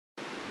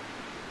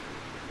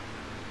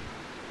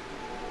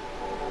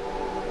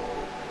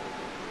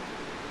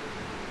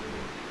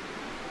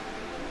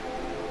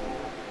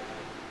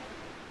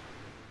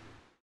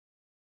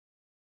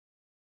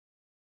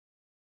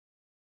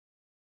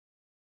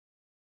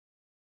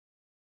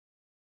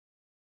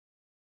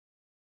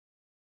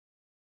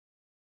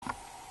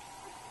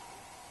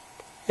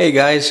Hey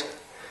guys,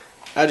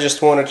 I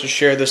just wanted to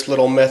share this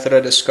little method I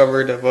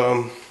discovered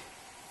of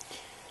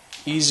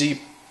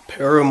easy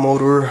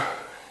paramotor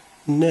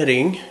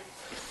netting.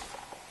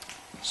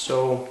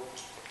 So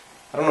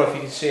I don't know if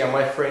you can see on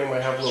my frame I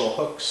have little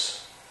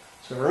hooks.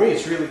 So for me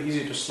it's really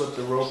easy to slip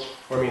the rope,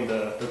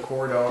 the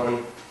cord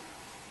onto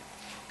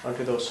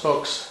those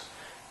hooks.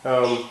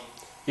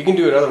 You can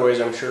do it other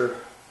ways, I'm sure.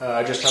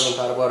 I just haven't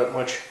thought about it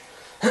much.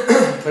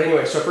 But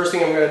anyway, so first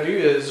thing I'm going to do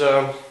is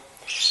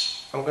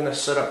I'm going to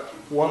set up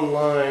one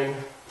line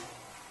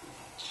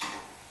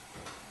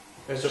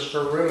as a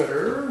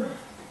perimeter.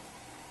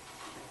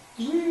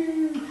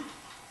 Woo.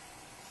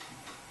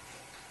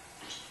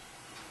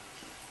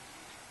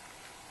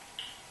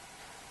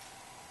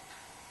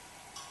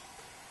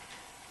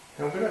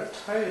 And I'm going to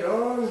tie it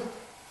on,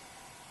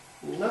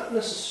 not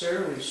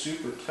necessarily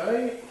super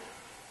tight,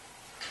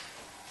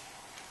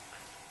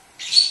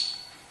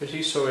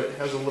 so it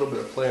has a little bit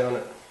of play on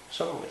it,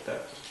 something like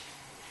that.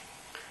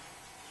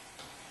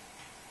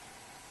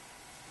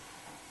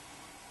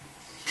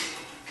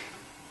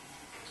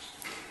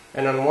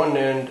 And on one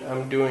end,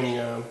 I'm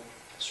doing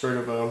sort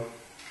of a,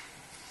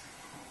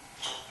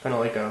 kind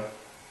of like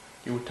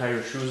you would tie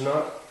your shoes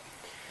knot.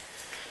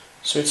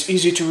 So it's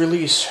easy to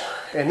release.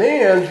 And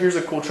then, here's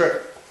a cool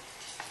trick.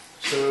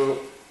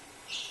 So,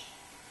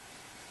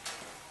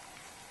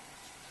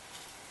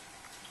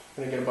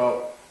 I'm going to get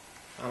about,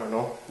 I don't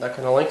know, that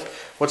kind of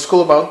length. What's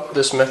cool about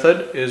this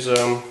method is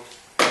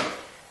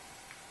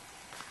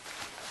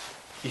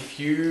if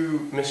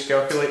you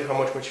miscalculate how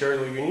much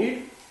material you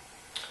need,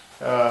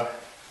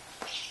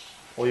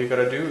 all you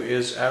gotta do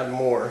is add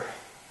more,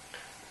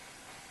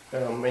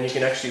 and you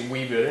can actually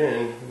weave it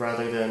in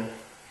rather than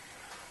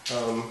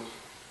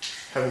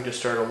having to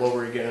start all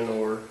over again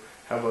or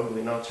have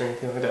ugly knots or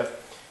anything like that.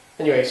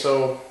 Anyway,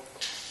 so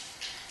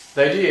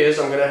the idea is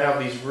I'm gonna have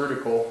these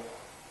vertical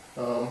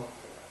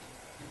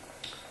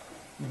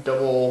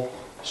double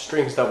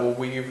strings that will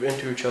weave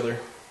into each other.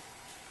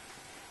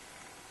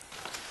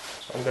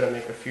 So I'm gonna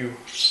make a few.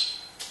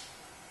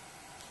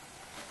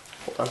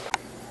 Hold on.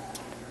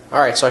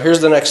 Alright, so here's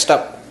the next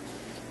step.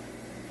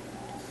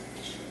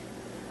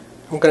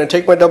 I'm going to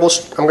take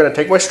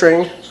my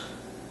string,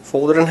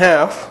 fold it in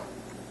half.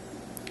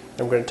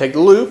 I'm going to take the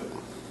loop.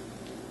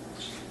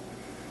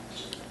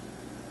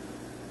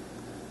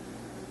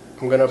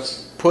 I'm going to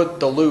put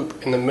the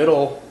loop in the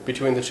middle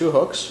between the two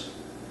hooks,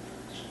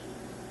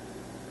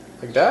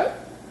 like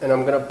that, and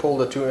I'm going to pull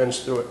the two ends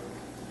through it.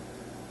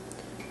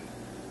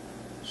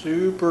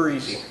 Super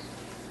easy.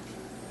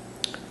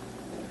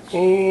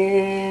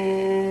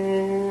 And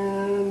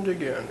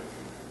again.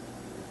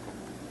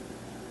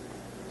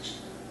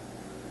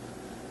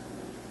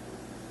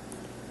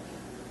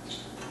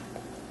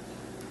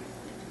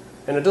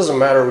 And it doesn't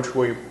matter which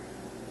way you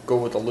go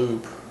with the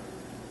loop,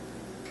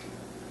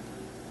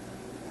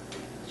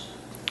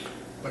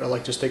 but I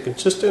like to stay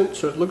consistent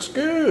so it looks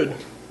good.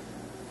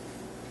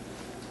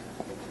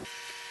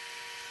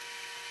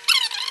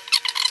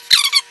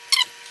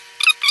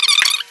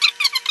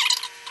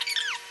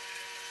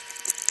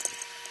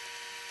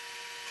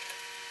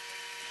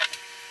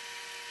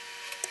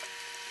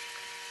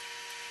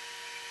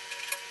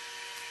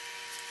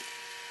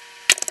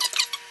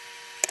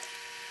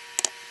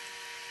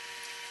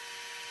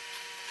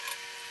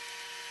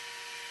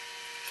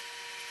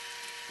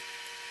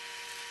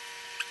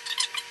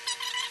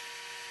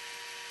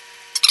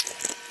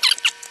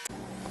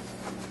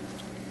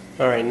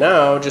 Alright,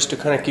 now just to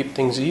kind of keep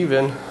things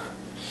even,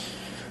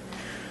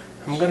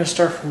 I'm going to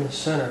start from the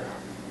center.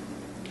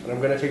 And I'm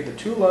going to take the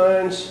two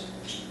lines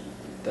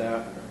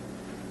that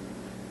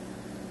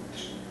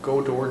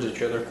go towards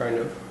each other, kind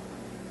of.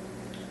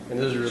 And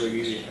this is really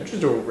easy. I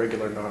just do a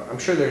regular knot. I'm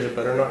sure there's a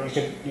better knot you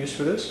can use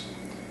for this.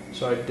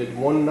 So I did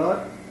one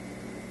knot.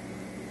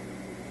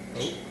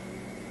 Oh.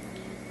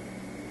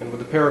 And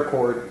with the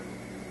paracord,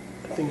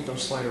 things don't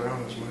slide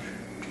around as much,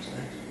 which is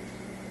nice.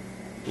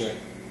 Anyway,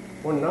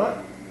 one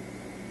knot.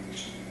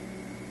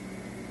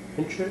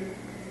 Pinch it,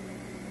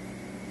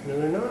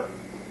 another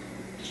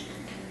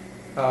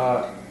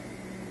knot.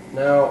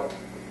 Now,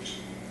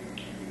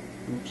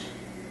 oops.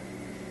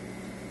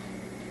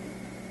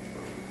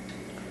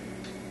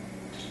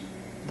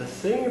 The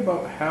thing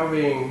about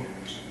having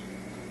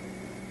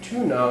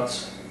two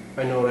knots,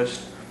 I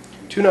noticed,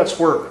 two knots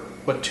work,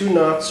 but two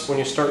knots, when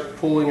you start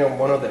pulling on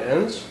one of the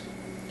ends,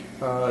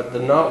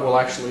 the knot will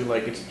actually,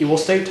 it will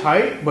stay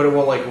tight, but it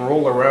will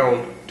roll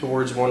around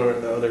towards one or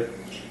the other.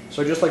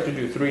 So I just like to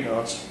do 3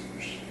 knots.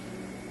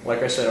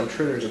 Like I said, I'm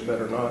sure there's a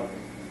better knot.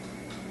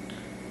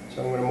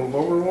 So I'm going to move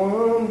over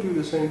one, do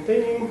the same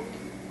thing.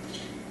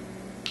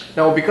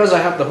 Now, because I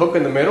have the hook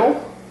in the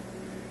middle,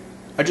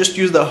 I just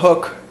use the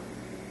hook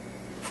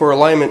for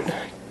alignment.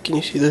 Can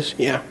you see this?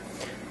 Yeah.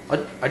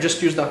 I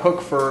just use the hook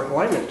for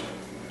alignment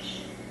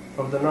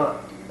of the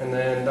knot. And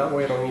then that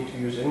way I don't need to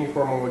use any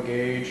form of a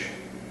gauge.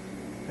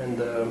 And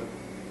the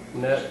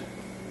net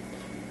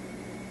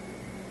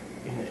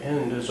in the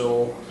end is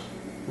all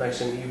nice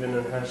and even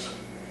and has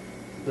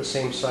the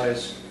same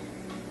size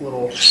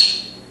little,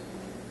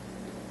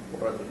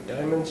 what are they,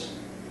 diamonds?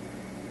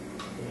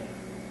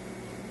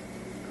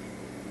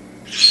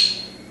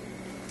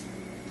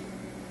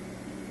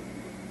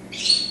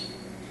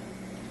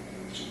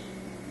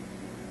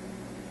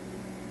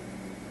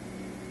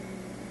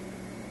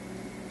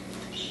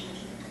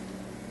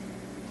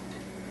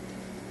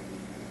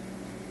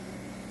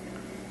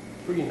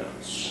 3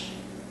 knots.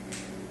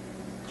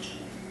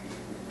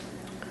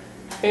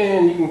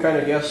 And you can kind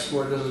of guess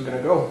where this is going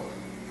to go.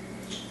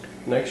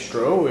 Next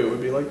row, it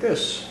would be like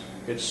this.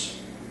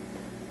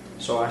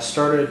 So I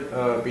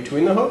started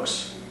between the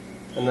hooks,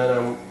 and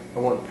then I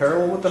went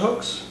parallel with the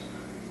hooks,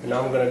 and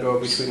now I'm going to go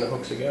between the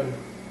hooks again.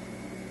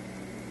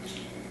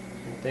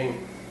 Same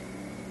thing.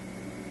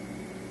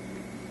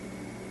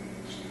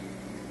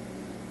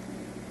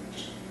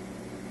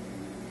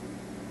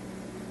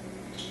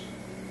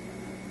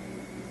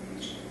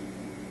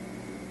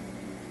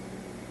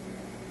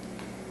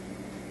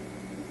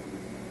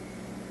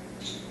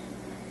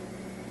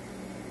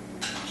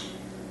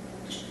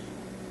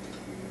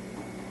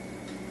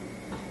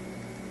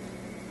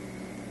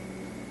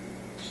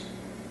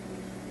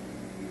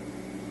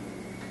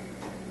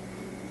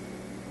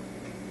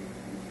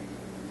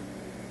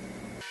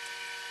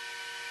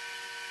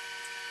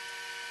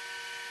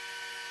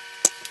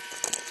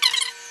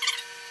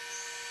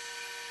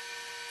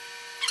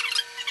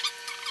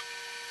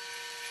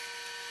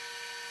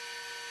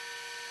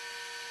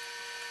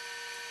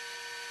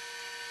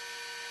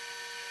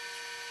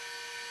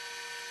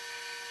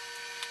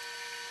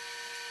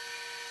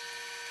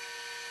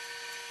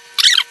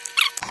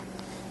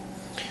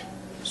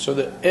 So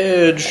the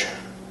edge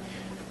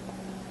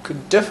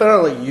could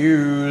definitely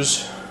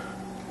use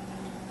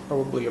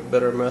probably a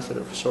better method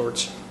of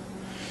sorts,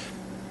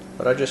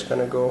 but I just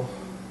kind of go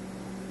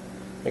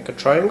make a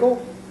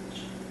triangle,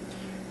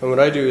 and what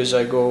I do is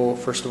I go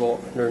first of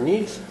all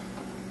underneath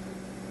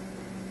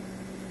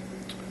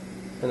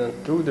and then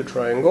through the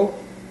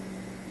triangle,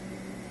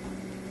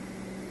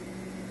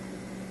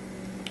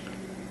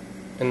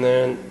 and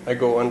then I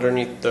go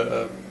underneath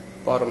the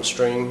bottom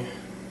string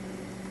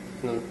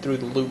and then through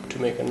the loop to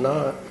make a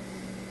knot.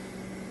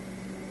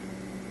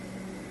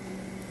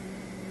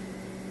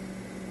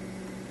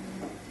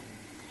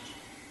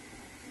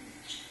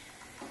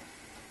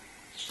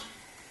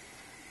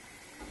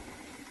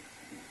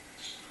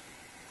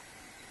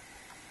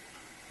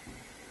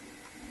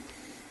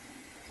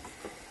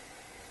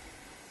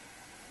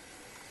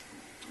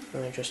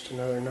 And just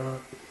another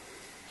knot.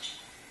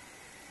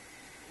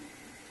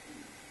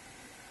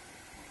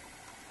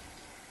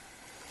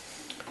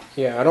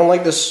 Yeah, I don't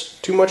like this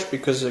too much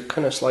because it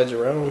kind of slides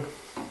around.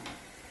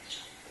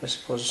 I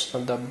suppose it's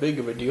not that big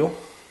of a deal.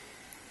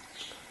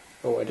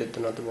 Oh, I did the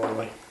knot the wrong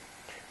way.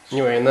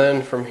 Anyway, and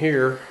then from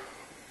here,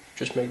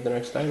 just make the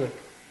next diamond.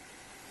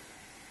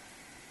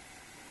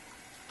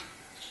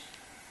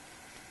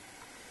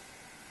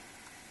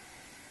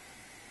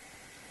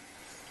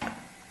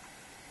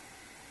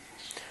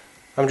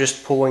 I'm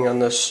just pulling on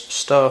this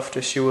stuff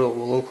to see what it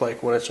will look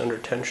like when it's under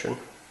tension.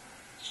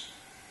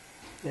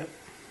 Yep.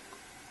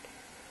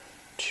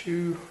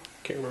 2,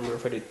 can't remember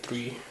if I did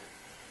 3.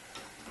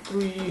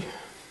 3.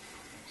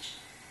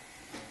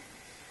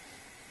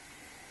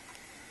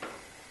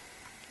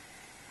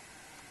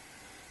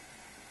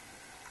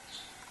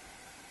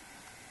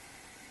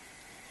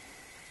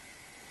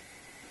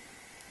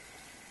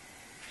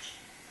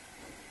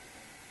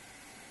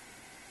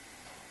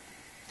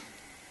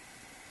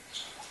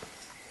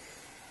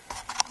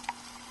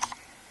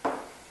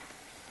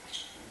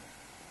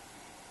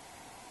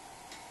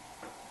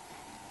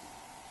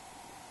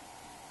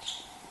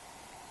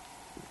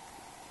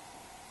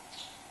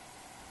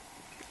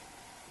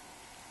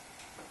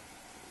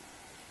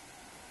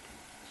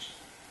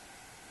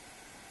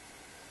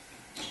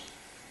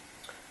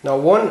 Now,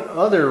 one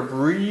other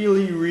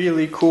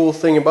really cool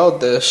thing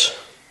about this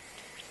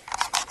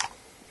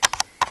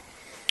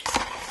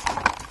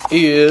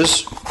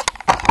is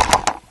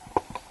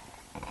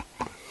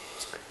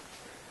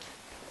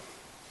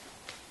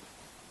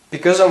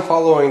because I'm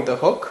following the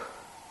hook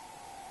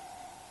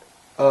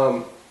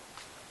and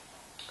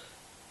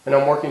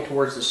I'm working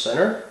towards the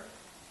center,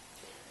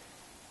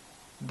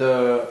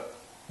 the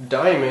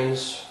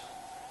diamonds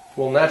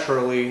will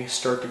naturally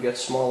start to get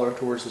smaller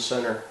towards the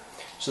center.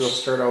 So they'll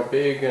start out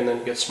big and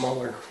then get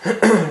smaller,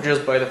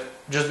 just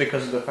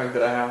because of the fact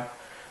that I have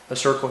a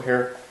circle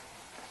here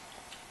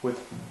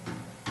with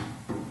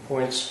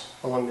points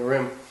along the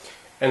rim,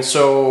 and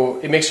so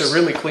it makes a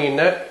really clean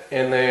net.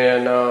 And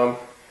then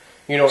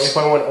you know, if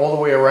I went all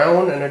the way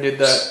around and I did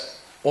that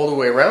all the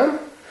way around,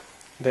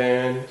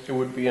 then it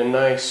would be a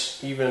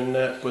nice even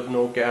net with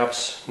no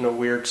gaps, no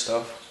weird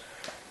stuff.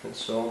 And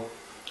so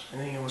I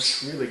think it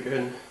was really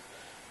good.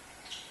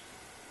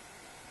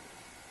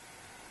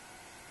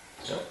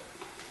 Yep.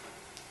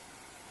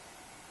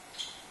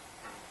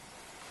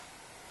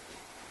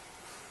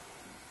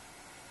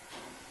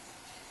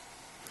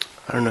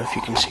 I don't know if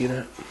you can see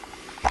that.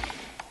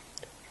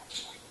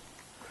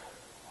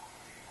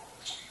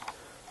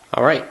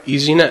 Alright,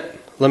 easy net.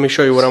 Let me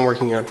show you what I'm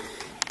working on.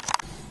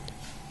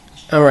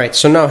 Alright,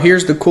 so now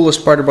here's the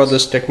coolest part about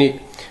this technique.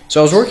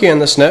 So I was working on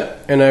this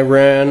net and I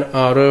ran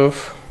out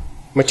of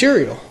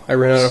material. I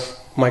ran out of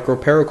micro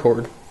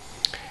paracord.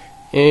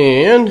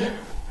 And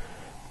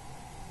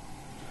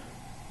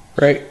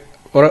right,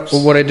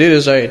 what I did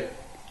is I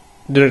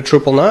did a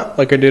triple knot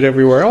like I did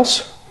everywhere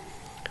else,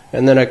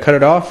 and then I cut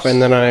it off,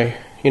 and then I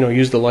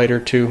used the lighter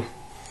to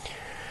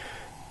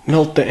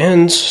melt the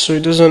ends so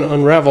it doesn't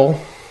unravel.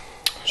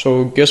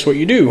 So guess what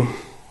you do?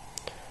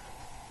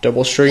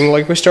 Double string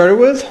like we started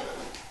with.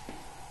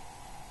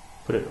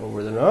 Put it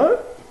over the knot.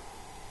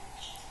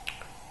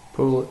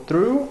 Pull it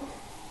through.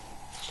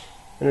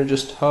 And it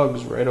just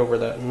hugs right over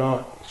that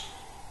knot.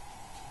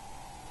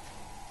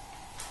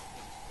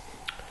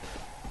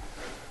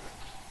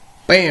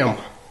 Bam!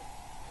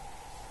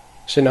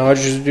 So now I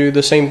just do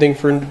the same thing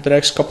for the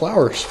next couple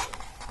hours.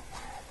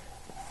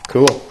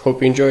 Cool.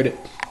 Hope you enjoyed it.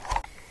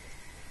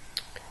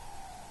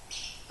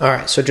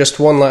 Alright, so just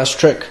one last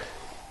trick.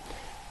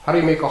 How do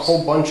you make a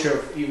whole bunch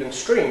of even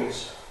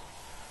strings?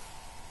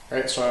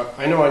 Alright, so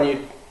I know I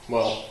need,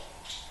 well,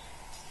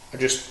 I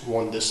just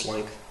want this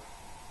length.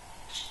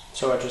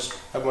 So I just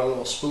have my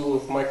little spool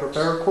of micro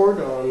paracord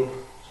on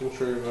some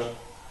sort of a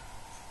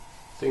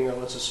thing that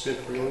lets it spin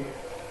freely.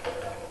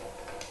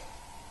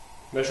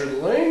 Measure the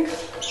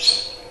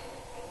length.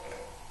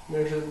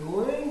 Measure the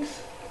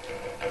length.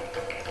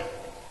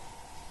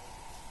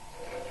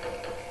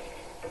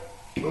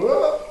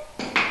 Whoa.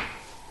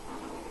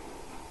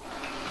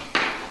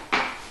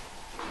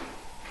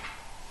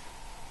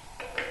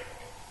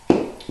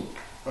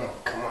 Oh,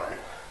 come on.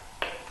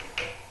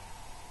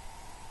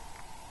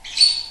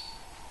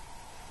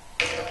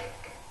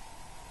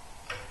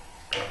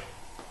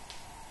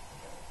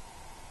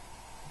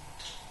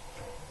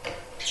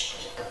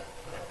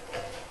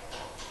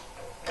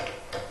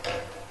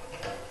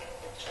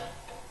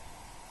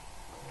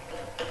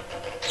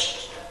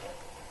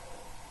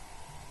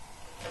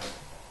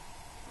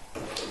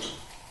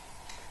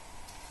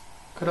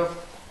 Cut up.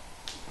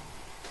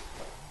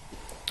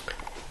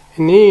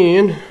 And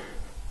then,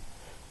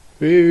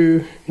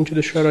 ooh, into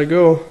the shot I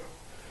go.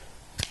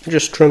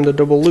 Just trim the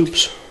double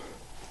loops.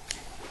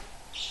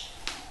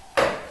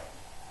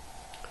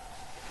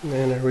 And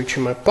then I reach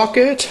in my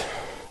pocket,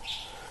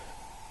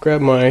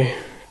 grab my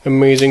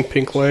amazing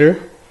pink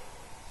lighter,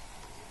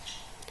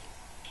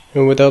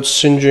 and without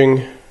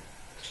singeing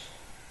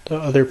the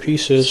other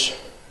pieces,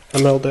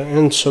 I melt the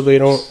ends so they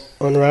don't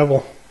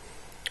unravel.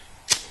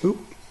 Oop.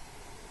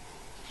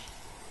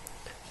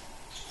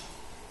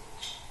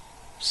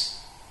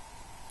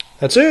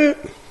 That's it.